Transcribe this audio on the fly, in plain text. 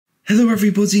Hello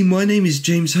everybody, my name is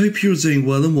James, hope you're doing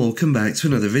well and welcome back to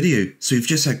another video. So we've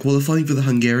just had qualifying for the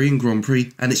Hungarian Grand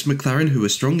Prix and it's McLaren who are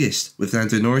strongest, with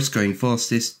Lando Norris going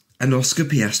fastest and Oscar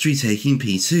Piastri taking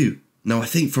P2. Now I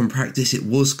think from practice it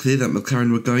was clear that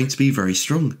McLaren were going to be very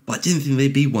strong, but I didn't think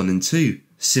they'd be 1 and 2,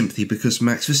 simply because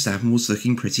Max Verstappen was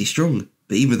looking pretty strong.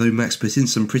 But even though Max put in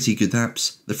some pretty good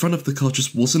laps, the front of the car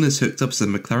just wasn't as hooked up as the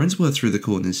McLarens were through the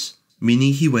corners,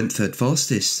 meaning he went 3rd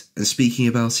fastest. And speaking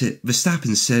about it,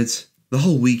 Verstappen said, "The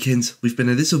whole weekend we've been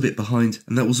a little bit behind,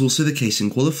 and that was also the case in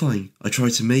qualifying. I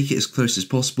tried to make it as close as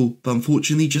possible, but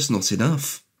unfortunately just not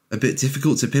enough. A bit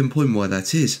difficult to pinpoint why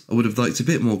that is. I would have liked a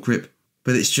bit more grip,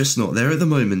 but it's just not there at the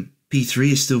moment.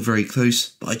 P3 is still very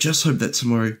close, but I just hope that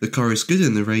tomorrow the car is good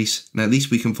in the race, and at least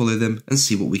we can follow them and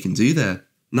see what we can do there."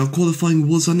 Now qualifying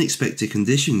was unexpected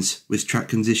conditions, with track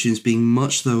conditions being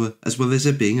much lower as well as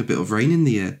there being a bit of rain in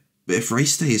the air. But if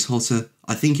race day is hotter,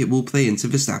 I think it will play into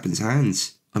Verstappen's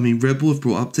hands. I mean, Red Bull have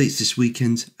brought updates this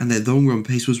weekend, and their long run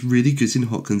pace was really good in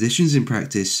hot conditions in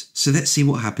practice, so let's see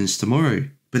what happens tomorrow.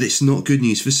 But it's not good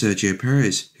news for Sergio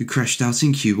Perez, who crashed out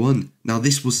in Q1. Now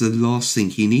this was the last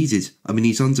thing he needed. I mean,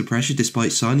 he's under pressure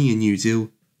despite signing a new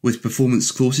deal, with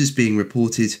performance clauses being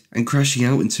reported, and crashing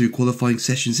out in 2 qualifying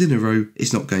sessions in a row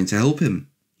is not going to help him.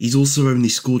 He's also only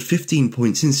scored 15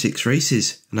 points in 6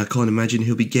 races, and I can't imagine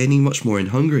he'll be gaining much more in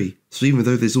Hungary. So even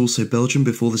though there's also Belgium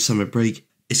before the summer break,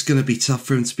 it's going to be tough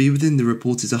for him to be within the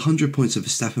reported 100 points of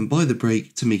Verstappen by the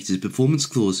break to meet his performance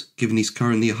clause, given he's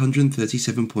currently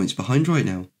 137 points behind right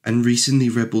now. And recently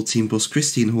Red Bull team boss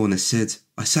Christian Horner said,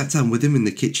 "I sat down with him in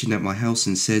the kitchen at my house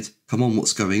and said, 'Come on,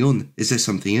 what's going on? Is there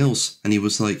something else?' And he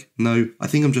was like, 'No, I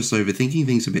think I'm just overthinking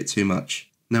things a bit too much.'"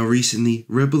 Now recently,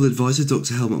 Red Bull advisor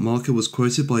Dr. Helmut Marko was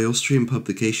quoted by Austrian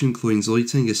publication Kloin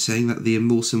Zeitung as saying that Liam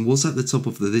Lawson was at the top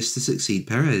of the list to succeed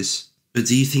Perez. But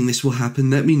do you think this will happen?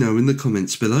 Let me know in the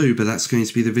comments below. But that's going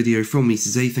to be the video from me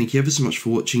today. Thank you ever so much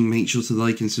for watching. Make sure to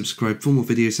like and subscribe for more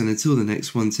videos, and until the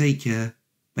next one, take care.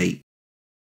 Bye.